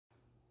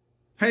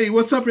Hey,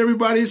 what's up,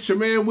 everybody? It's your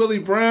man, Willie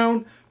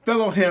Brown,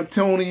 fellow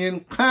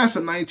Hamptonian, class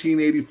of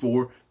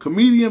 1984,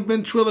 comedian,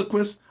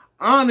 ventriloquist,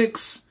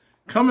 Onyx,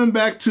 coming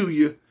back to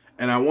you.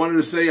 And I wanted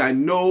to say, I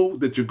know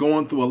that you're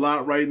going through a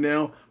lot right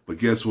now, but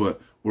guess what?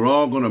 We're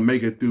all going to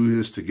make it through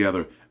this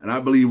together. And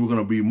I believe we're going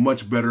to be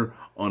much better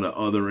on the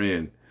other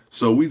end.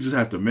 So we just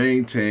have to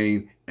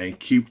maintain and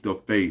keep the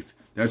faith.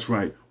 That's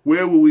right.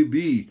 Where will we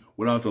be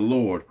without the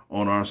Lord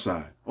on our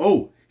side?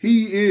 Oh,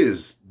 He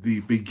is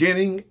the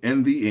beginning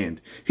and the end.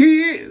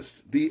 He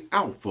is the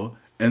Alpha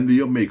and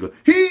the Omega.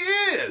 He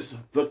is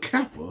the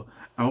Kappa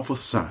Alpha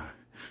Psi.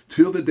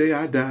 Till the day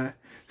I die,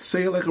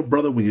 say it like a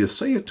brother. When you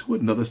say it to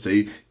another,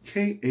 say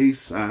K-A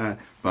Psi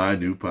Phi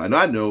Nu Pi. And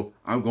I know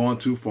I'm going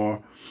too far.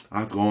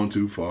 I've gone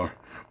too far.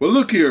 Well,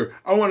 look here.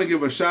 I want to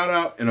give a shout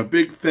out and a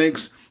big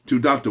thanks to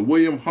Dr.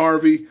 William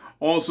Harvey,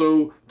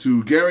 also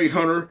to Gary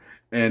Hunter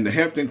and the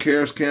Hampton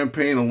Cares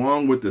campaign,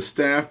 along with the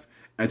staff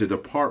at the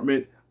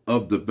Department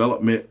of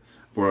Development,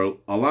 for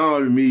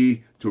allowing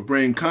me to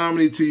bring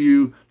comedy to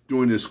you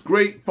during this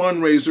great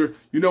fundraiser.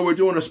 You know, we're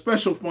doing a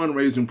special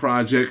fundraising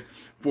project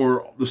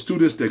for the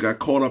students that got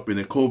caught up in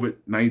the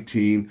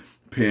COVID-19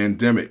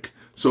 pandemic.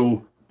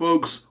 So,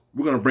 folks,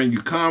 we're going to bring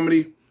you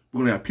comedy. We're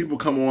going to have people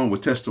come on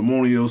with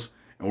testimonials,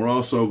 and we're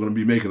also going to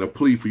be making a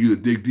plea for you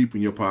to dig deep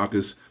in your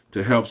pockets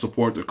to help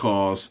support the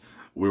cause.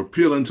 We're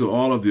appealing to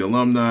all of the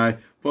alumni.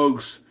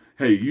 Folks,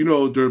 hey, you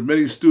know, there are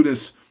many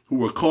students who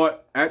were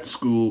caught at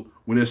school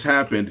when this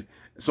happened.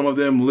 Some of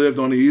them lived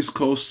on the East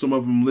Coast. Some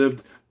of them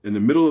lived in the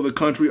middle of the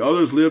country.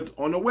 Others lived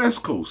on the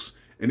West Coast.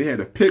 And they had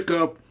to pick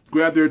up,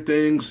 grab their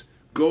things,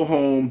 go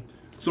home.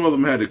 Some of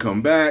them had to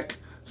come back.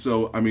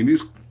 So, I mean,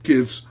 these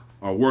kids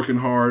are working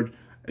hard,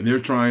 and they're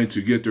trying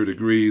to get their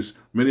degrees.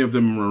 Many of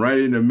them are right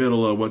in the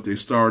middle of what they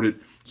started.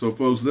 So,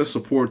 folks, let's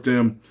support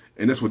them.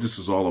 And that's what this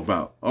is all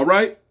about. All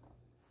right?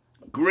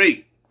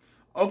 Great.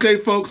 Okay,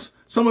 folks.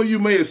 Some of you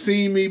may have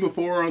seen me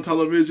before on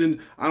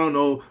television. I don't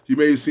know. You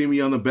may have seen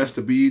me on the Best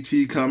of BET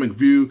Comic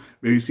View.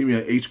 Maybe seen me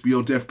on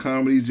HBO Def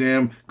Comedy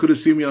Jam. Could have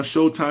seen me on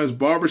Showtime's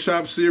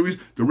Barbershop series,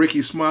 the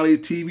Ricky Smiley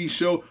TV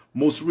show.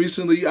 Most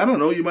recently, I don't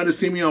know, you might have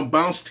seen me on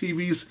Bounce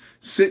TV's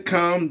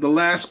sitcom, The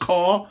Last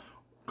Call.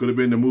 Could have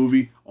been the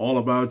movie All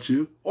About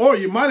You. Or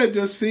you might have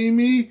just seen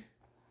me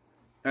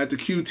at the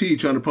QT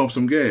trying to pump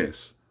some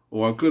gas.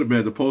 Or I could have been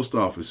at the post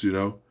office, you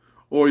know.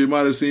 Or you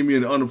might have seen me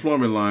in the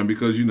unemployment line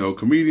because, you know,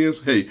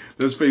 comedians, hey,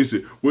 let's face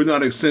it, we're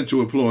not essential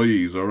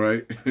employees, all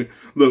right?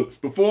 Look,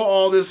 before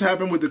all this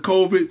happened with the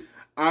COVID,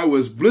 I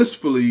was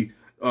blissfully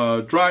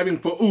driving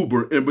for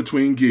Uber in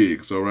between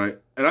gigs, all right?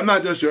 And I'm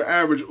not just your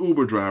average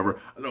Uber driver.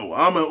 No,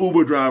 I'm an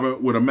Uber driver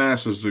with a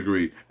master's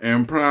degree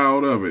and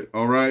proud of it,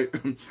 all right?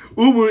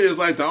 Uber is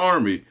like the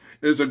Army.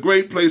 It's a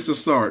great place to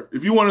start.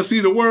 If you want to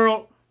see the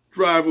world,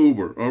 drive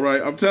Uber, all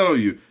right? I'm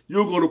telling you,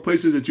 you'll go to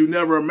places that you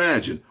never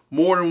imagined,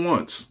 more than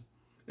once.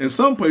 In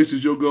some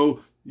places you'll go,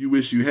 you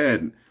wish you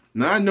hadn't.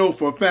 Now, I know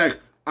for a fact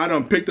I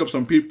done picked up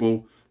some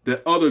people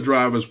that other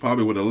drivers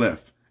probably would have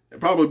left.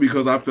 Probably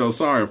because I felt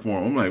sorry for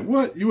them. I'm like,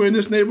 what? You in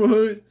this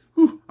neighborhood?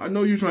 Whew, I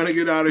know you're trying to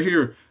get out of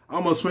here.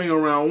 I'm going to swing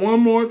around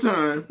one more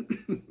time.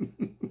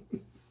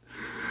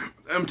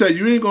 I'm telling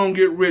you, you ain't going to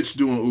get rich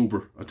doing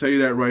Uber. I'll tell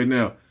you that right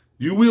now.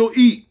 You will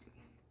eat.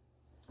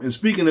 And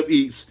speaking of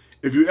eats,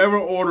 if you ever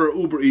order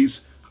Uber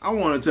Eats, I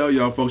want to tell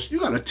y'all folks,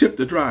 you got to tip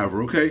the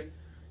driver, okay?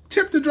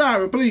 Tip the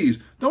driver, please.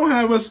 Don't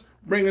have us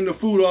bringing the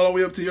food all the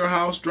way up to your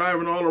house,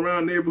 driving all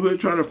around the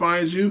neighborhood trying to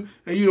find you,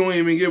 and you don't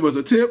even give us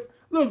a tip.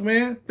 Look,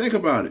 man, think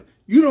about it.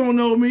 You don't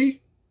know me,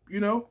 you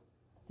know.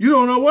 You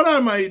don't know what I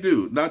might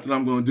do. Not that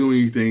I'm going to do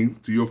anything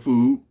to your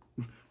food,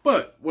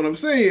 but what I'm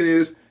saying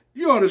is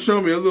you ought to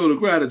show me a little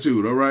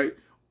gratitude, all right?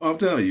 I'm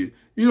telling you,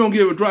 you don't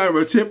give a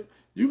driver a tip,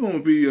 you're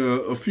going to be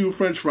a few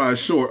French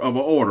fries short of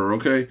an order,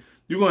 okay?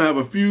 You're going to have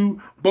a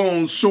few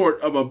bones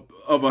short of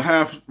a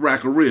half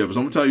rack of ribs.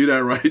 I'm going to tell you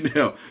that right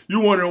now.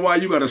 You're wondering why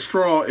you got a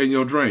straw in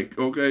your drink,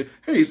 okay?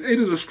 Hey,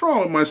 there's a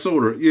straw in my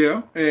soda.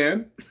 Yeah,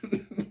 and,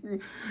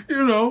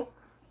 you know,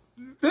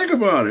 think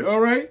about it,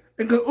 all right?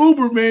 And the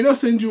Uber, man, they'll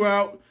send you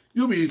out.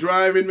 You'll be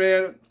driving,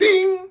 man.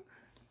 Ding,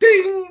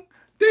 ding,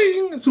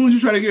 ding. As soon as you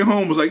try to get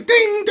home, it's like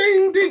ding,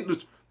 ding,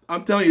 ding.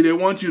 I'm telling you, they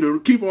want you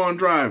to keep on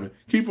driving.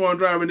 Keep on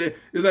driving.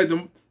 It's like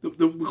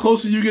the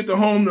closer you get to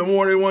home, the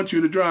more they want you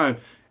to drive.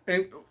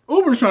 And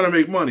Uber's trying to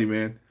make money,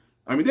 man.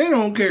 I mean, they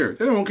don't care.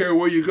 They don't care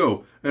where you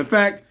go. In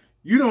fact,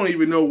 you don't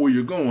even know where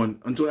you're going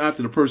until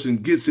after the person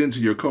gets into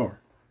your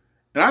car.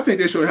 And I think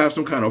they should have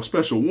some kind of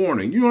special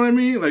warning. You know what I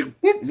mean? Like,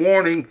 whoop,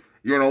 warning,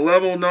 you're in a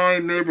level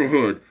 9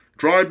 neighborhood.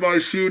 Drive-by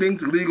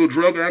shootings, illegal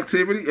drug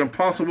activity, and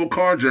possible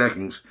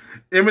carjackings.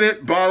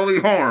 Imminent bodily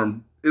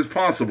harm is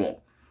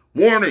possible.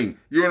 Warning,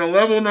 you're in a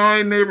level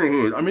 9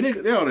 neighborhood. I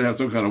mean, they ought to have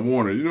some kind of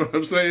warning. You know what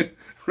I'm saying?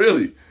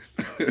 Really.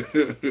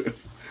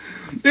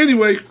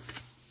 Anyway,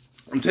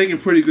 I'm taking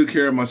pretty good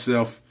care of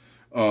myself.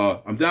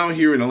 I'm down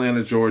here in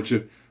Atlanta,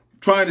 Georgia,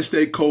 trying to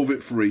stay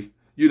COVID-free.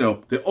 You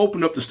know, they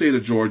opened up the state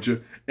of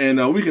Georgia,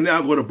 and we can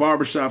now go to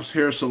barbershops,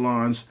 hair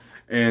salons,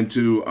 and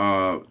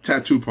to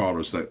tattoo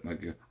parlors.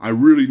 Like, I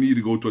really need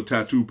to go to a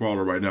tattoo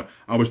parlor right now.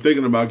 I was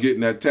thinking about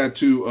getting that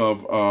tattoo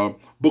of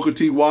Booker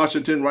T.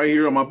 Washington right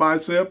here on my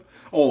bicep.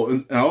 Oh,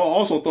 and I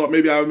also thought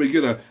maybe I would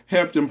get a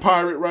Hampton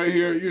pirate right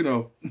here, you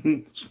know,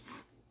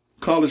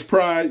 college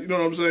pride, you know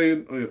what I'm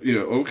saying?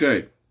 Yeah,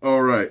 okay,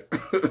 all right.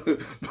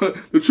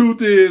 But the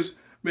truth is,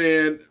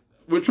 man,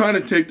 we're trying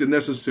to take the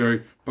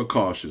necessary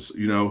precautions,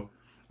 you know.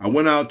 I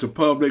went out to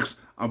Publix.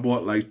 I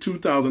bought like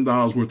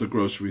 $2,000 worth of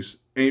groceries.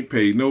 Ain't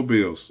paid no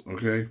bills,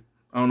 okay?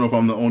 I don't know if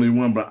I'm the only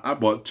one, but I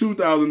bought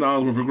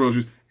 $2,000 worth of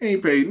groceries.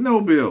 Ain't paid no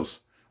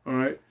bills, all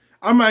right?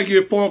 I might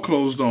get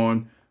foreclosed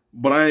on,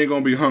 but I ain't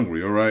going to be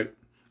hungry, all right?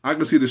 I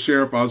can see the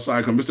sheriff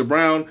outside come, Mr.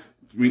 Brown,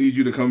 we need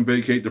you to come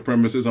vacate the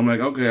premises. I'm like,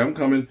 okay, I'm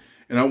coming.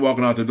 And I'm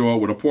walking out the door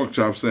with a pork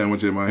chop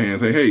sandwich in my hand.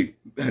 Say,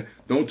 hey,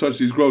 don't touch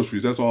these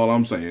groceries. That's all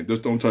I'm saying.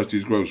 Just don't touch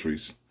these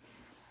groceries.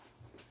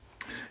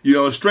 You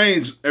know, it's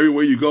strange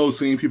everywhere you go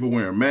seeing people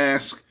wearing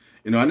masks.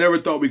 You know, I never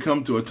thought we'd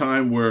come to a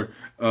time where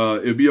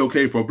it'd be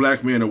okay for a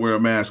black man to wear a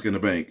mask in the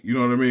bank. You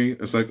know what I mean?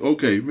 It's like,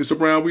 okay, Mr.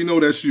 Brown, we know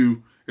that's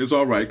you. It's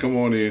all right. Come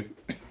on in.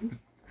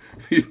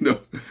 You know,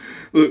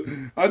 look,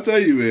 I tell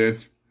you, man.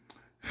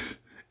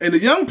 And the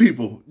young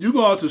people, you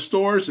go out to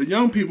stores, the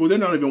young people, they're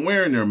not even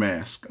wearing their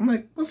mask. I'm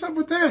like, what's up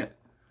with that?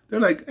 They're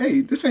like,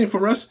 hey, this ain't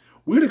for us.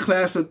 We're the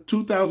class of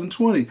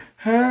 2020.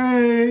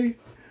 Hey.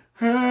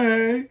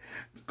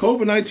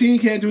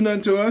 COVID-19 can't do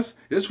nothing to us.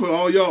 It's for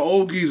all y'all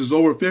old geezers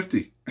over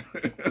 50.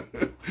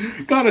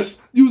 Got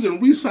us using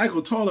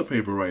recycled toilet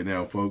paper right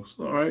now, folks.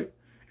 All right?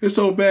 It's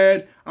so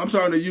bad, I'm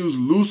starting to use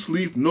loose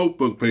leaf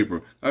notebook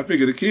paper. I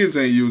figure the kids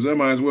ain't use it. I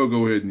might as well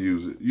go ahead and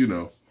use it, you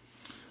know.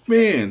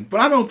 Man,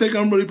 but I don't think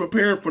I'm really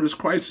prepared for this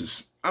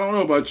crisis. I don't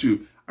know about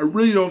you. I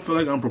really don't feel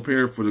like I'm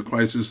prepared for the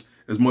crisis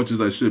as much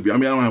as I should be. I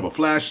mean, I don't have a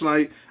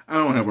flashlight. I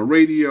don't have a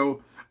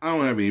radio. I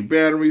don't have any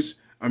batteries.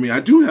 I mean, I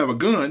do have a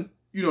gun.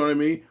 You know what I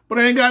mean? But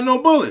I ain't got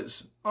no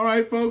bullets. All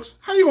right, folks?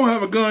 How you gonna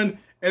have a gun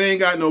and ain't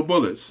got no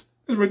bullets?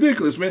 It's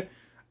ridiculous, man.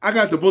 I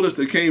got the bullets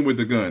that came with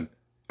the gun.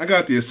 I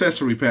got the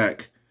accessory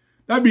pack.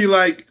 That'd be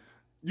like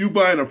you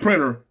buying a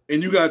printer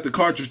and you got the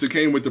cartridge that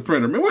came with the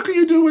printer. Man, what can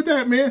you do with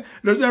that, man?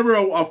 If there's ever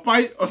a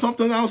fight or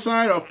something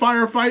outside, a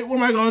firefight, what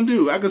am I going to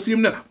do? I can see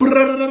him now.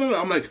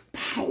 I'm like,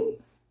 pow,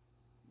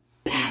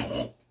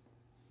 pow,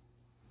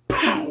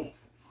 pow.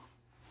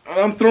 And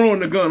I'm throwing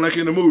the gun like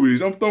in the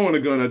movies. I'm throwing the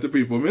gun at the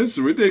people. Man, it's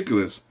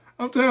ridiculous.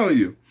 I'm telling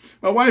you.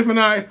 My wife and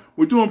I,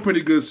 we're doing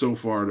pretty good so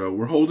far, though.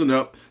 We're holding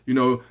up. You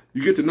know,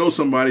 you get to know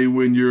somebody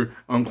when you're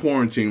on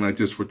quarantine like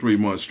this for 3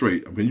 months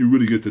straight. I mean, you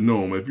really get to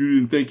know them. If you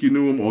didn't think you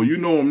knew them, or you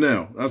know them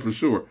now, that's for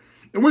sure.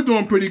 And we're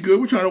doing pretty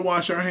good. We're trying to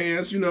wash our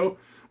hands, you know.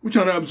 We're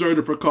trying to observe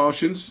the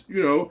precautions,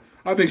 you know.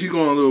 I think she's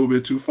going a little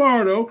bit too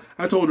far, though.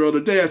 I told her the other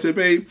day, I said,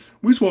 babe,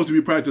 we're supposed to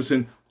be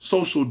practicing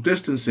social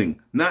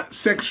distancing, not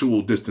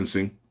sexual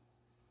distancing.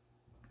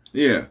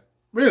 Yeah,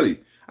 really.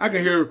 I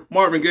can hear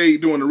Marvin Gaye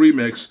doing the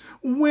remix.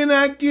 When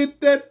I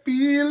get that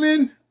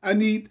feeling, I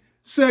need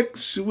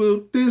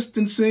sexual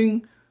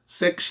distancing.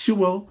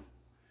 Sexual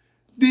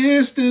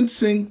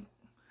distancing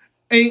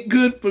ain't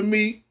good for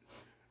me.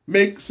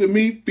 Makes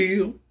me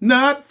feel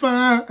not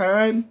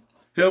fine.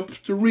 Helps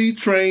to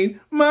retrain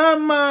my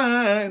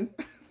mind.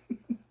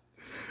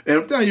 And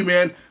I'm telling you,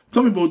 man,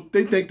 some people,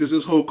 they think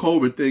this whole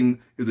COVID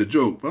thing is a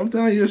joke. But I'm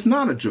telling you, it's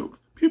not a joke.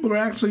 People are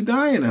actually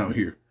dying out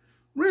here.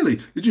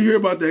 Really. Did you hear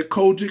about that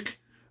Kojic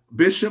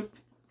bishop,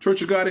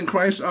 Church of God in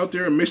Christ out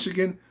there in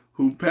Michigan,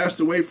 who passed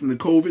away from the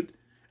COVID,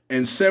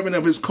 and 7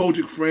 of his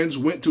Kojic friends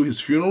went to his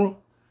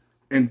funeral,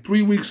 and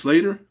 3 weeks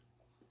later,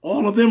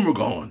 all of them were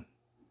gone.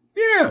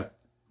 Yeah,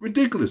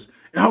 ridiculous.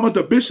 And how about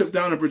the bishop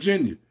down in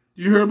Virginia?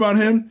 You hear about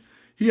him?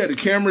 He had the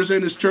cameras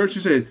in his church. He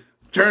said,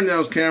 turn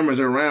those cameras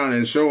around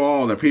and show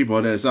all the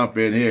people that's up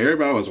in here.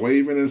 Everybody was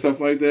waving and stuff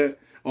like that,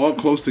 all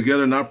close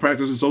together, not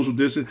practicing social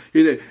distance.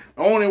 He said,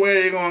 the only way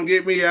they're going to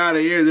get me out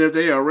of here is if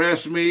they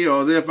arrest me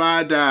or if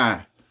I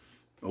die.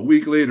 A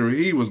week later,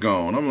 he was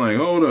gone. I'm like,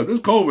 hold up.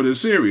 This COVID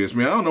is serious,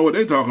 man. I don't know what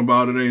they're talking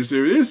about. It ain't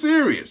serious. It's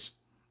serious.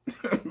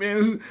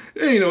 Man,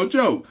 it ain't no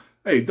joke.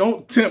 Hey,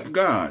 don't tempt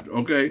God,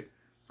 okay?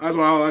 That's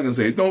all I can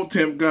say. Don't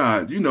tempt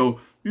God. You know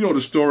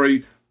the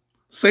story.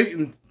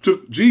 Satan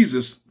took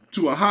Jesus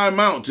to a high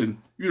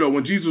mountain. You know,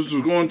 when Jesus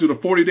was going through the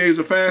 40 days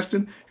of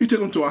fasting, he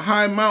took him to a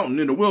high mountain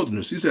in the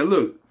wilderness. He said,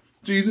 look,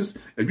 Jesus,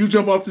 if you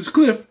jump off this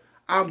cliff,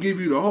 I'll give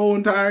you the whole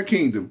entire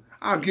kingdom.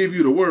 I'll give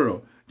you the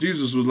world.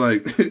 Jesus was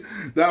like,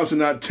 thou shalt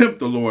not tempt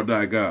the Lord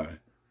thy God.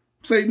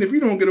 Satan, if you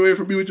don't get away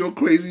from me with your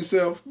crazy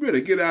self, you better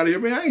get out of here,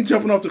 man. I ain't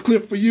jumping off the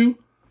cliff for you.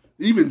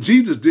 Even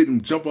Jesus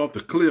didn't jump off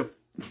the cliff.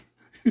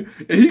 And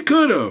he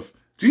could have.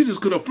 Jesus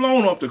could have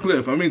flown off the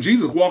cliff. I mean,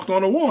 Jesus walked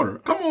on the water.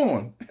 Come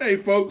on. Hey,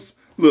 folks,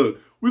 look,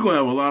 we're going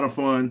to have a lot of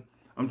fun.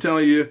 I'm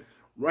telling you,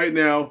 right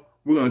now,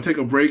 we're going to take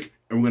a break,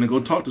 and we're going to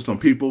go talk to some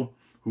people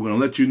who are going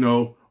to let you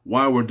know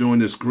why we're doing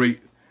this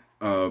great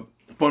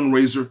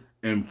fundraiser.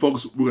 And,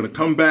 folks, we're going to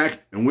come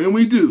back, and when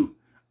we do,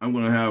 I'm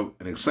going to have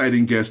an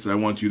exciting guest that I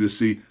want you to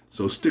see.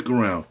 So stick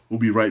around. We'll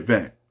be right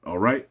back. All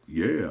right?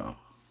 Yeah.